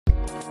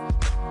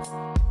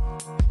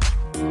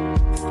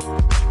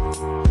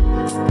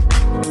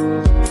What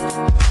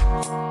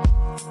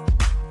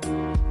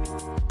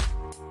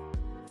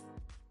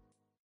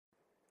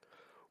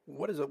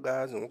is up,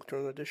 guys, and welcome to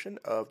another edition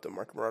of the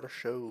Market Marauder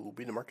Show.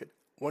 Beat the market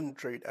one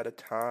trade at a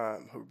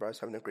time. Hope everybody's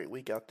having a great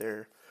week out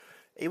there,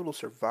 able to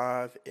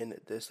survive in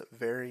this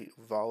very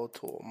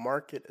volatile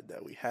market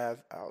that we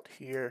have out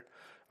here.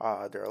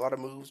 There are a lot of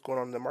moves going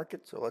on in the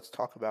market, so let's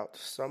talk about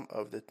some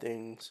of the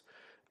things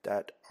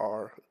that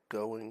are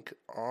going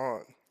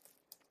on.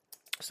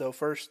 So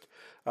first,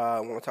 I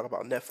want to talk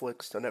about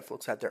Netflix. So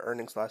Netflix had their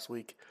earnings last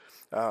week,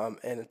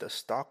 and the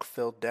stock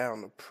fell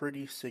down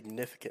pretty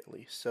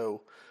significantly.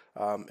 So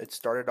it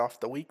started off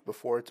the week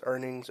before its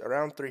earnings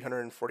around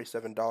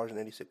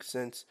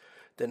 $347.86,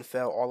 then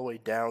fell all the way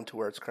down to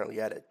where it's currently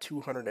at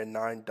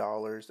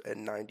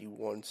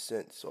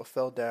 $209.91. So it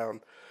fell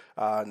down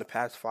in the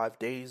past 5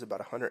 days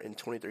about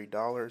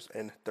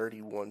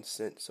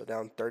 $123.31. So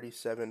down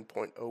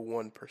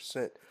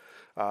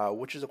 37.01%,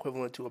 which is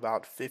equivalent to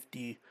about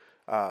 $50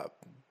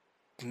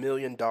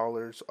 million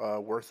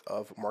worth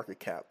of market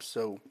cap.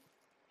 So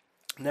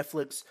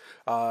Netflix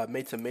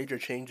made some major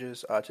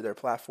changes to their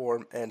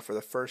platform, and for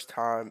the first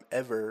time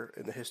ever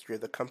in the history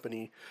of the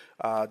company,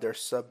 their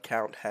sub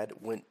count had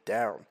went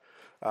down.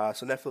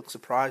 So Netflix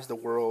surprised the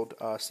world,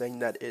 saying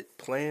that it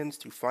plans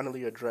to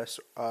finally address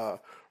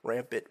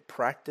rampant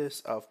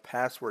practice of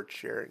password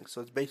sharing.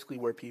 So it's basically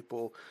where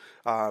people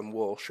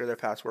will share their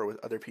password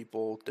with other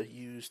people to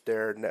use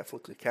their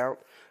Netflix account.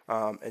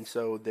 And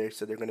so they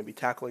said they're going to be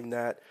tackling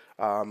that,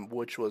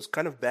 which was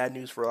kind of bad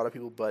news for a lot of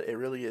people, but it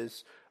really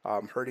is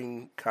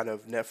hurting kind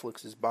of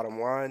Netflix's bottom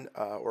line,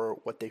 or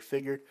what they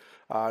figured.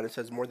 And it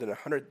says more than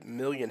 100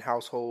 million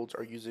households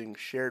are using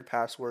shared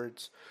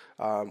passwords,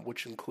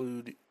 which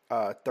include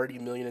 30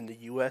 million in the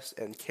US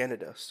and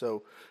Canada.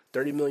 So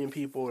 30 million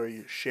people are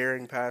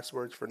sharing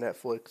passwords for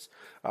Netflix,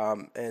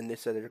 and they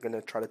said they're going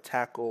to try to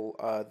tackle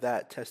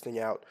that, testing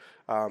out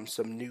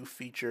some new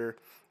feature.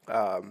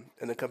 And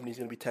the company's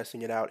going to be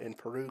testing it out in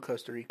Peru,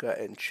 Costa Rica,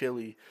 and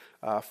Chile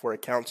for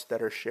accounts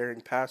that are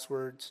sharing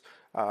passwords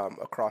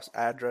across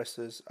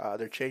addresses.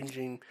 They're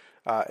changing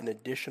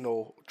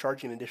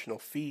charging an additional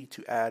fee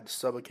to add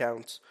sub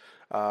accounts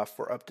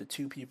for up to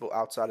two people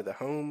outside of the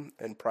home,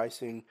 and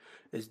pricing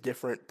is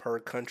different per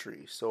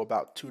country. So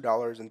about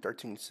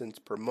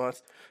 $2.13 per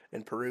month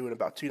in Peru, and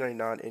about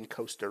 $2.99 in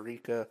Costa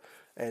Rica,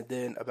 and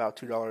then about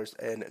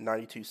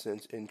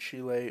 $2.92 in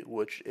Chile,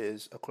 which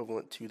is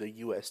equivalent to the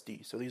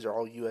USD. So these are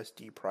all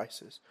USD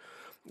prices.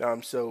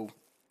 So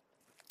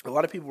a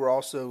lot of people were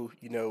also,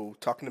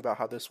 talking about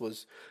how this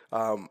was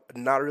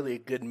not really a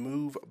good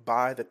move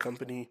by the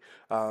company.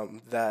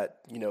 That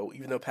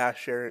even though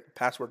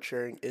password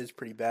sharing is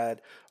pretty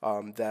bad,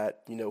 that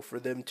for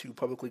them to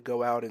publicly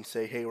go out and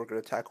say, "Hey, we're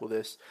going to tackle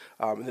this,"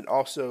 and then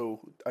also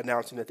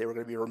announcing that they were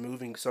going to be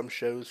removing some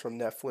shows from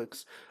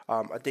Netflix,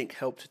 I think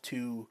helped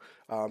to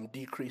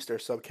decrease their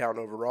sub count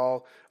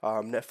overall.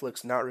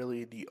 Netflix not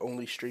really the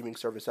only streaming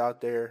service out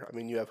there. I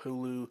mean, you have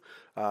Hulu,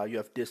 you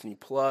have Disney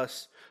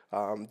Plus.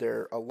 There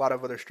are a lot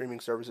of other streaming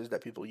services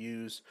that people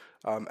use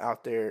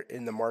out there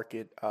in the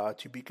market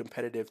to be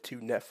competitive to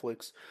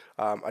Netflix.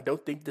 I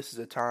don't think this is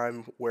a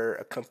time where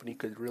a company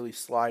could really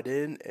slide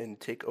in and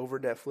take over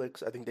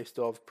Netflix. I think they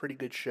still have pretty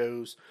good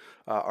shows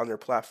on their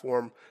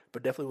platform,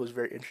 but definitely was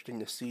very interesting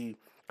to see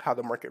how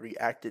the market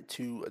reacted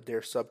to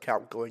their sub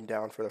count going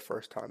down for the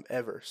first time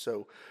ever.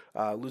 So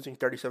losing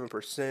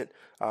 37%,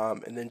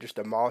 and then just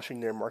demolishing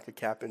their market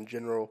cap in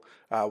general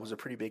was a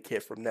pretty big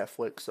hit from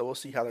Netflix. So we'll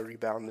see how they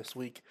rebound this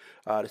week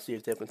to see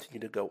if they continue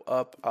to go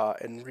up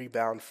and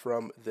rebound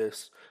from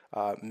this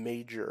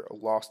major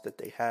loss that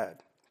they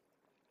had.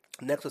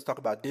 Next, let's talk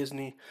about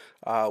Disney,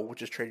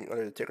 which is trading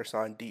under the ticker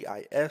sign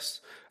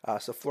DIS.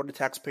 So Florida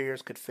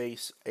taxpayers could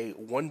face a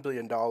 $1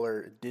 billion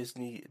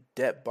Disney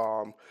debt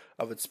bomb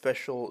if its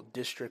special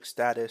district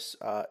status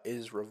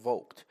is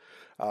revoked.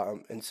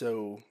 And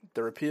so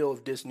the repeal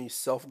of Disney's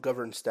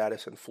self-governed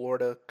status in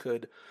Florida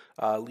could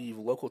leave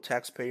local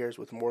taxpayers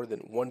with more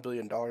than $1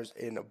 billion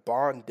in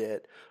bond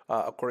debt,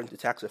 according to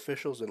tax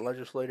officials and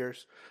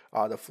legislators.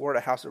 The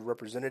Florida House of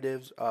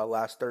Representatives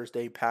last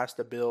Thursday passed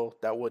a bill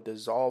that would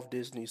dissolve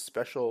Disney's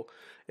special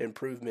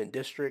improvement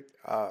district,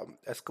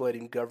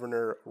 escalating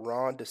Governor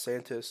Ron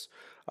DeSantis'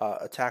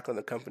 attack on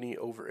the company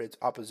over its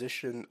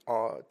opposition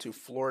to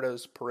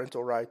Florida's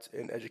parental rights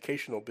and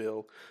educational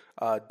bill,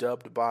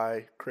 dubbed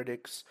by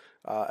critics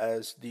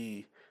as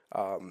the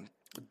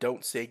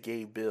Don't Say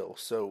Gay bill.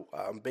 So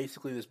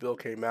basically, this bill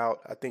came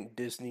out. I think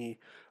Disney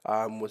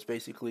was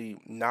basically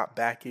not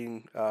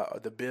backing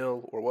the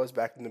bill, or was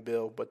backing the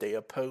bill, but they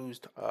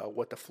opposed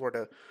what the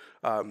Florida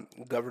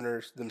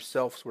governors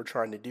themselves were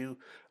trying to do.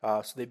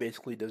 So they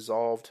basically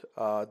dissolved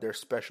their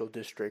special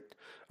district.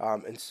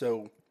 And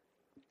so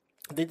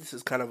I think this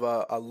is kind of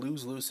a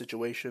lose-lose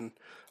situation,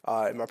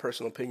 in my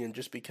personal opinion,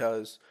 just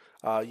because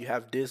you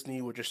have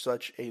Disney, which is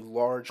such a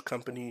large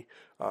company.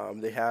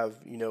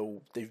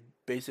 They've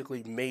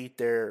basically made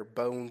their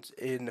bones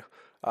in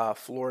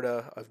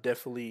Florida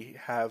definitely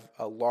have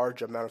a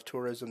large amount of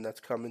tourism that's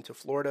come into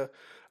Florida,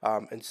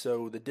 and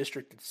so the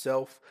district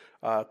itself,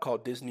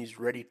 called Disney's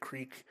Reedy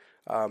Creek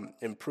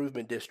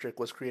Improvement District,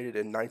 was created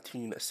in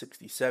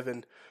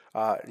 1967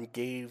 and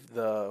gave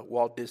the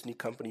Walt Disney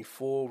Company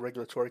full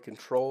regulatory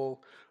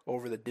control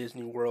over the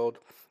Disney World,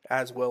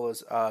 as well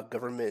as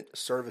government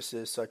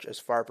services such as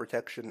fire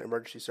protection,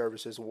 emergency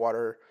services,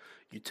 water,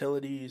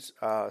 utilities,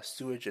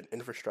 sewage, and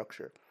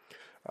infrastructure.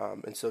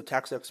 And so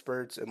tax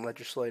experts and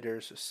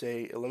legislators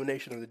say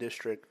elimination of the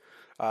district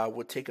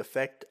would take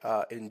effect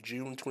in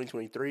June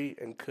 2023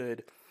 and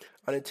could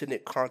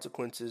unintended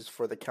consequences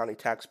for the county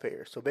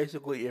taxpayer. So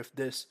basically, if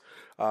this,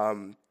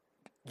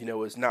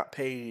 is not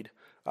paid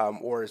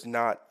or is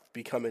not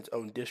become its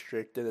own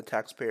district, then the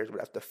taxpayers would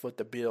have to foot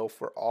the bill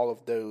for all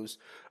of those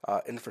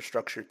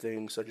infrastructure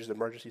things, such as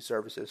emergency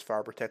services,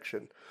 fire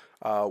protection,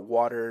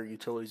 water,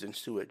 utilities, and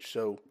sewage.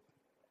 So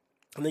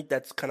I think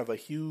that's kind of a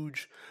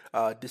huge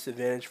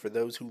disadvantage for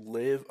those who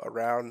live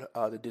around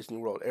the Disney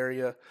World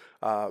area,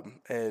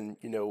 and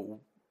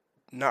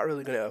not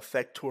really going to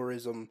affect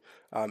tourism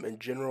in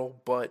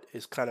general, but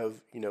is kind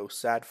of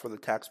sad for the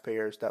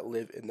taxpayers that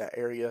live in that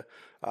area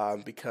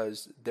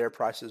because their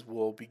prices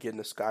will begin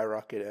to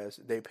skyrocket as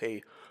they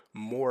pay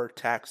more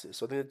taxes.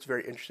 So I think it's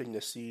very interesting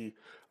to see,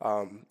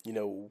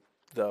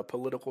 the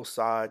political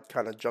side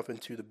kind of jump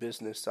into the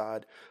business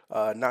side.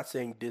 Not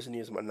saying Disney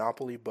is a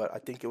monopoly, but I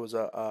think it was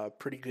a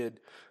pretty good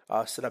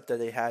setup that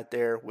they had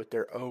there with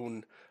their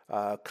own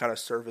kind of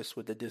service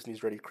with the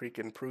Disney's Reedy Creek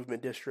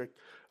Improvement District.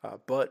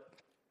 But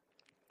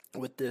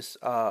with this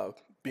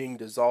being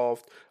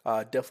dissolved,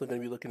 definitely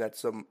going to be looking at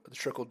some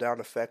trickle down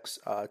effects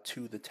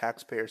to the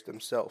taxpayers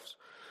themselves.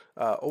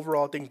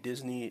 Overall, I think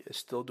Disney is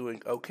still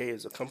doing okay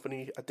as a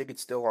company. I think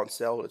it's still on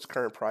sale at its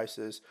current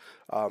prices,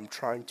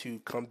 trying to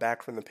come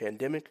back from the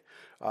pandemic.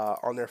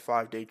 On their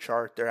 5-day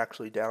chart, they're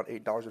actually down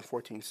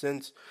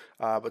 $8.14,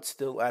 but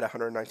still at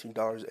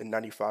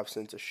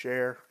 $119.95 a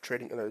share,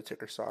 trading under the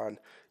ticker sign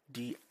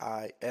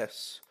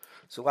DIS.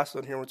 So last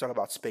one here, we're talking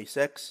about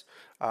SpaceX.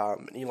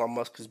 Elon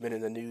Musk has been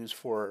in the news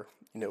for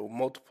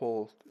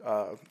multiple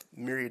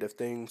myriad of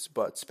things,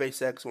 but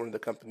SpaceX, one of the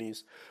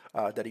companies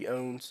that he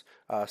owns,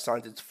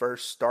 signed its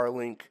first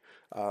Starlink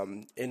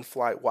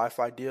in-flight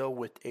Wi-Fi deal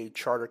with a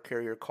charter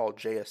carrier called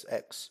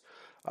JSX.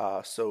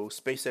 So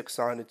SpaceX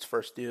signed its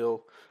first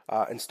deal,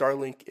 and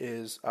Starlink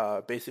is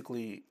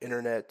basically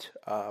internet,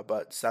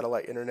 but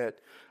satellite internet,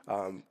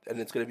 and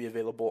it's going to be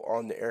available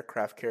on the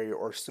aircraft carrier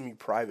or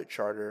semi-private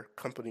charter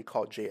company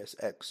called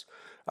JSX.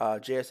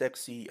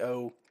 JSX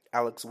CEO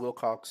Alex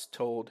Wilcox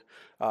told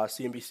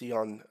CNBC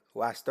on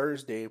last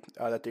Thursday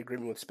that the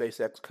agreement with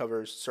SpaceX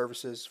covers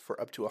services for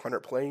up to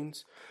 100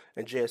 planes,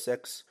 and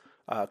JSX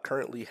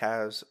currently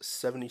has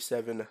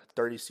 77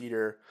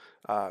 30-seater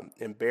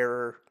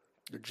Embraer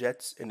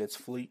jets in its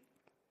fleet.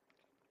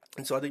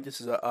 And so I think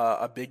this is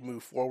a big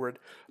move forward.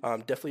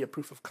 Definitely a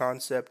proof of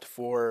concept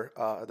for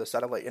the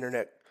satellite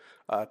internet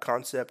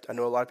concept. I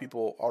know a lot of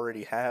people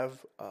already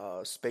have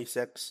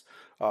SpaceX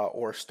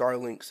or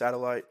Starlink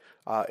satellite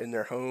in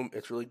their home.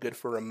 It's really good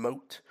for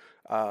remote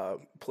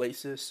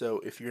places. So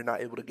if you're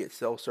not able to get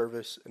cell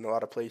service in a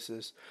lot of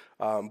places,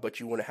 but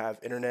you want to have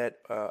internet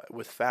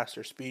with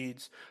faster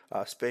speeds,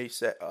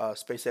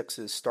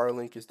 SpaceX's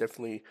Starlink is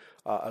definitely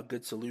a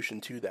good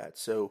solution to that.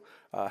 So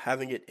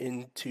having it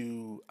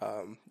into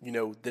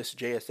this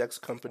JSX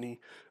company,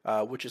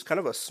 which is kind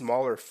of a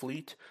smaller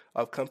fleet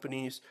of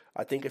companies,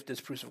 I think if this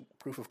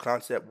proof of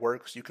concept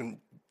works, you can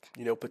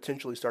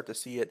potentially start to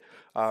see it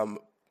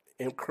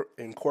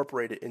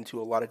incorporated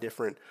into a lot of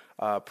different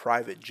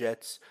private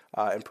jets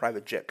and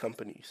private jet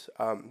companies.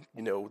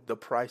 The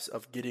price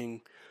of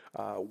getting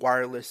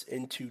wireless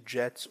into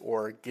jets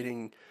or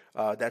getting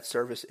that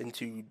service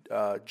into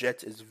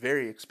jets is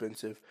very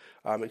expensive,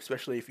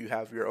 especially if you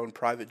have your own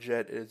private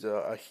jet. It is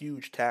a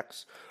huge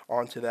tax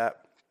onto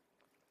that.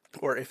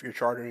 Or if you're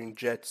chartering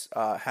jets,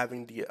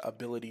 having the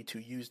ability to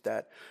use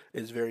that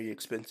is very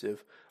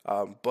expensive.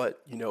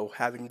 But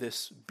having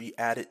this be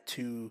added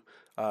to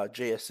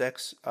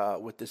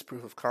JSX with this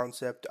proof of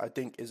concept, I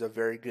think is a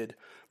very good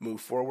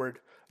move forward.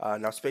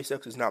 Now,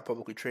 SpaceX is not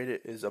publicly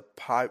traded; it is a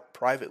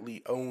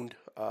privately owned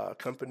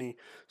company,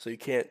 so you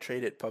can't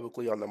trade it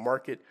publicly on the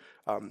market.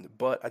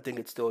 But I think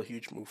it's still a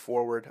huge move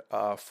forward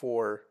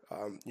for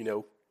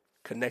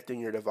connecting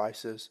your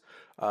devices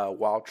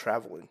while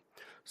traveling.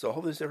 So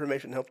hopefully this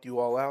information helped you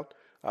all out.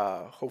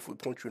 Hopefully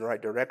point you in the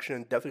right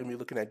direction. Definitely going to be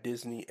looking at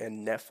Disney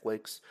and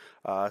Netflix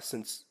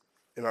since,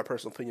 in my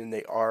personal opinion,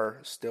 they are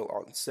still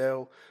on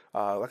sale.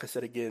 Like I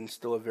said, again,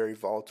 still a very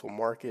volatile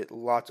market.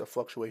 Lots of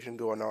fluctuation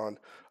going on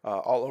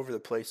all over the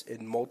place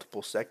in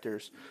multiple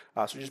sectors.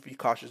 So just be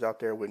cautious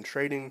out there when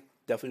trading.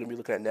 Definitely going to be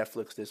looking at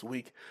Netflix this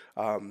week,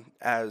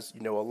 as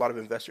a lot of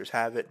investors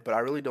have it. But I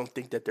really don't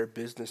think that their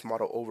business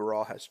model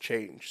overall has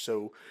changed.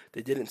 So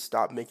they didn't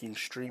stop making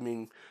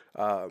streaming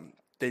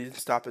they didn't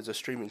stop as a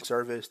streaming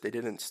service. They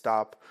didn't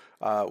stop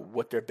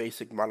what their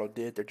basic model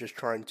did. They're just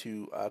trying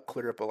to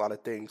clear up a lot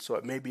of things. So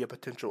it may be a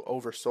potential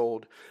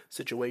oversold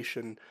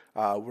situation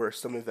where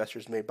some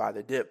investors may buy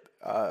the dip,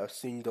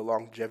 seeing the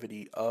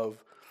longevity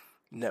of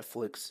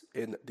Netflix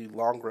in the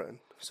long run.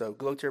 So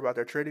good luck to everybody out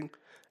there trading,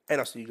 and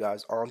I'll see you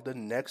guys on the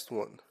next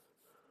one.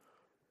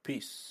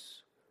 Peace.